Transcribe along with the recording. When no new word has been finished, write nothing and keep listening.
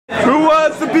Who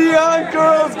wants to be on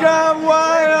Girls Gone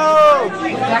Wild?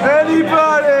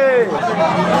 Anybody?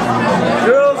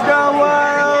 Girls Gone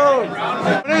Wild.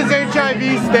 What does HIV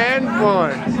stand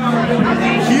for?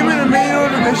 Human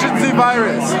immunodeficiency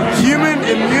virus. Human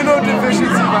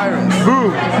immunodeficiency virus.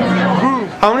 Boom. Boom.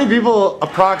 How many people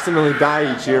approximately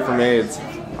die each year from AIDS?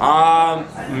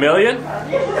 Million?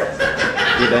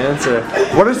 Good answer.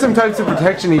 What are some types of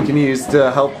protection you can use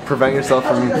to help prevent yourself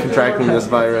from contracting this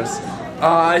virus?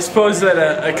 I suppose that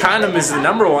a condom is the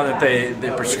 #1 that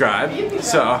they prescribe.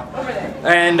 So,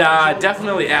 and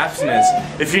definitely abstinence.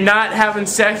 If you're not having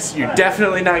sex, you're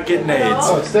definitely not getting AIDS.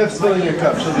 Oh, Steph's filling your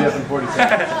cup. She'll be up in 40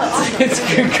 seconds. It's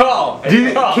a good call.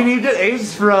 Can you get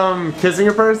AIDS from kissing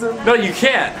a person? No, you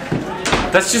can't.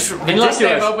 That's just ridiculous. Unless they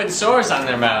have open sores on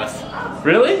their mouth.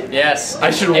 Really? Yes.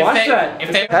 I should watch that.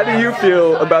 How do you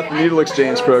feel about the needle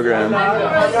exchange program?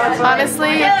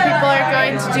 Honestly, if people are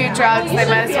going to do drugs, they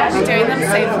might as well be doing them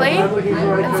safely.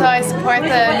 And so I support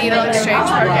the needle exchange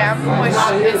program, which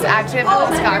is active in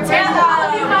Wisconsin.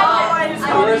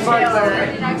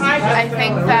 I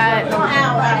think that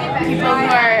people who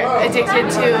are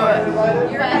addicted to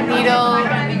needle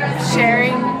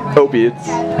sharing Opiates.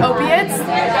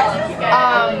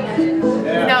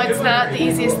 No, it's not the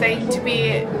easiest thing to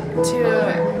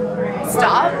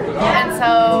stop, and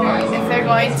so if they're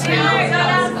going to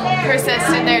persist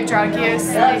in their drug use,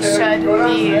 they should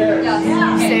be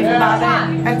safe about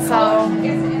it, and so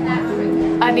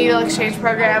a needle exchange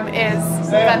program is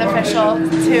beneficial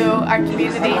to our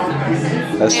community.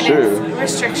 That's true. Its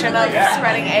restriction of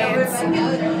spreading AIDS.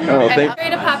 Oh, Contrary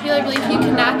to popular belief, you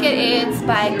cannot get AIDS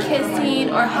by kissing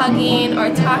or hugging or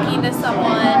talking to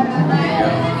someone.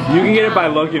 You can get it by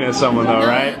looking at someone though,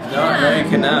 right? No, you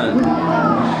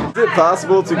cannot. Is it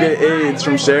possible to get AIDS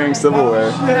from sharing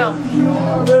silverware? No.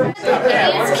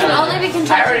 AIDS can only be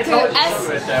contracted through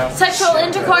sexual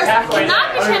intercourse,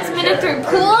 cannot be transmitted through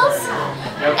pools,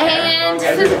 and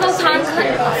physical contact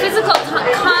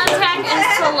and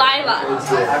saliva.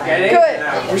 Good.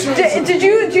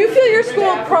 Do you feel your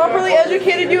school properly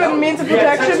educated you in means of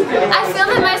protection? I feel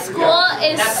that my school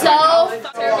is so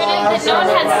conservative that no one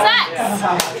has sex.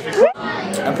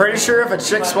 I'm pretty sure if a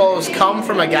chick swallows cum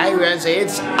from a guy who has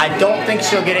AIDS, I don't think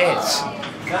she'll get AIDS.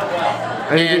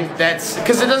 And that's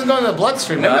because it doesn't go in the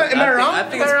bloodstream. Am I wrong? I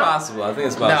think it's possible. I think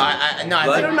it's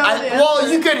possible.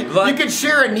 Well, you could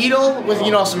share a needle with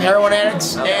some heroin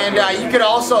addicts, and you could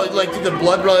also do the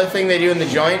blood brother thing they do in the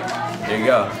joint. There you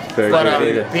go.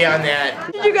 But beyond that,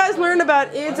 When did you guys learn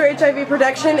about AIDS or HIV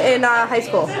protection in high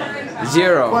school?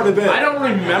 Zero. Quite a bit. I don't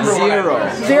remember.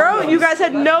 Zero? You guys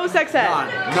had no sex ed?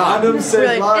 Condoms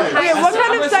save lives. Okay, what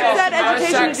kind of sex ed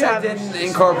education did you have? Didn't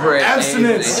incorporate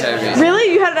Abstinence. HIV.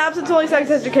 Really? You had an abstinence-only sex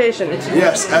education?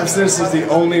 Yes, abstinence is the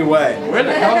only way. Where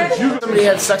the hell did you? somebody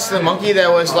had sex with a monkey that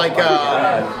was like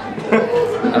a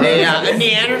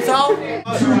Neanderthal.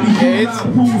 AIDS?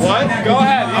 What? Go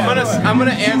ahead. I'm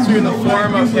gonna answer in the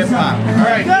form of hip hop. All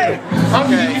right. Good.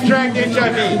 Okay. You contract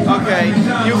HIV. Okay.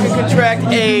 You can contract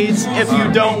AIDS if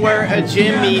you don't wear a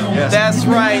jimmy. That's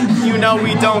right. You know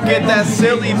we don't get that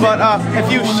silly, but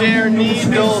if you share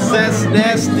needles, that's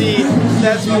nasty.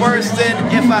 That's worse than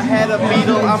if I had a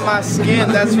beetle on my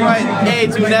skin. That's right.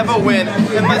 AIDS, you never win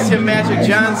unless you're Magic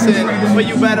Johnson. But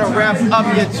you better wrap up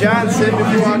your Johnson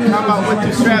before I come out with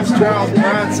two straps, Charles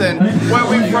Bronson. Where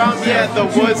we from? Yeah, the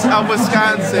woods of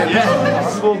Wisconsin. Is it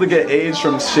possible to get AIDS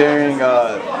from sharing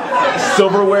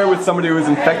silverware with somebody who is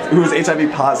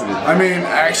HIV positive? I mean,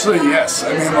 actually, yes.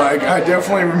 I mean, I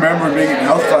definitely remember being in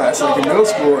health class, in middle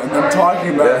school, and them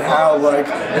talking about how,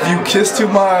 if you kiss too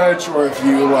much, or if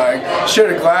you,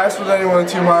 share a glass with anyone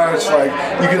too much,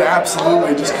 you could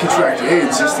absolutely just contract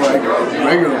AIDS,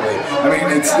 regularly. I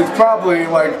mean, it's probably,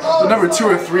 the number 2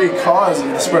 or 3 cause of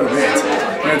the spread of AIDS.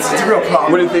 And it's a real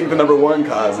problem. What do you think the number 1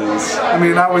 cause is? I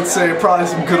mean, I would say probably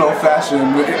some good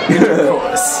old-fashioned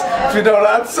intercourse, if you know what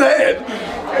I'm saying.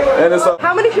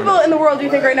 How many people in the world do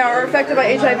you think right now are affected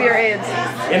by HIV or AIDS?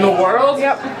 In the world?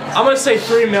 Yep. I'm gonna say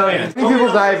 3 million. How many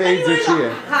people die of AIDS each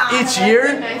year? Each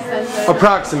year?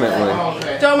 Approximately.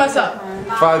 Don't mess up.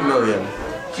 5 million.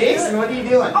 Jason, what are you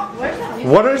doing?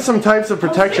 What are some types of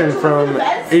protection from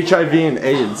HIV and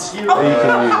AIDS that you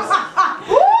can use?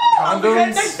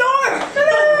 Condoms?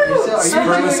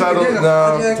 Spermicidal?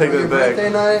 No, take that back.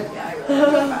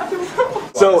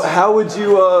 So how would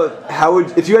you,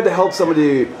 if you had to help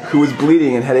somebody who was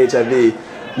bleeding and had HIV,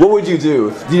 what would you do?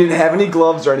 If you didn't have any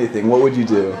gloves or anything, what would you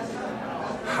do?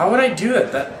 How would I do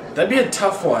it? That'd be a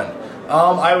tough one.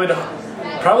 I would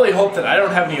probably hope that I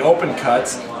don't have any open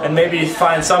cuts, and maybe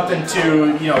find something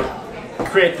to,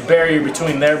 create the barrier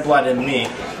between their blood and me.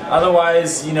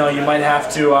 Otherwise, you know, you might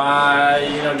have to,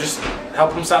 you know, just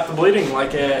help them stop the bleeding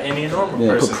like any normal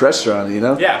person. Put pressure on it, you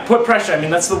know? Yeah, put pressure. I mean,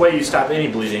 that's the way you stop any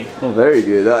bleeding. Oh, very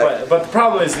good. But the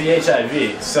problem is the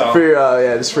HIV. So for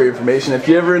your, just for your information, if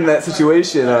you're ever in that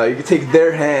situation, you can take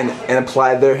their hand and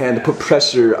apply their hand to put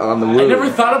pressure on the wound. I never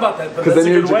thought about that, but because that's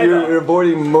then a good way, you're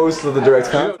avoiding most of the direct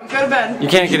contact. Go to bed. You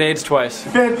can't get AIDS twice.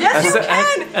 Yes, you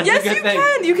can. Yes, you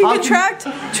can. You can contract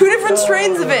 2 different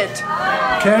strains of it.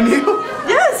 Can you?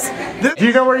 Yes. Do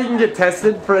you know where you can get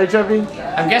tested for HIV?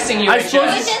 I'm guessing you. I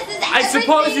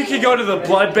suppose you could go to the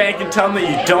blood bank and tell them that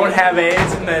you don't have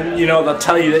AIDS, and then, you know, they'll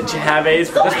tell you that you have AIDS,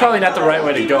 but that's probably not the right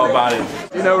way to go about it.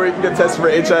 You know where you can get tested for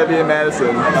HIV in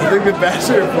Madison? I think the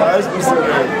Badger Plasma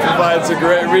Center provides a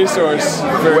great resource.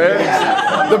 For where?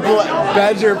 The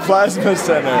Badger Plasma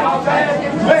Center.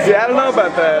 See, I don't know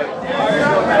about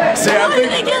that. See, I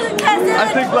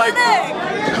think like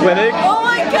clinic. Oh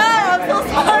my god, I'm so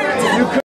sorry.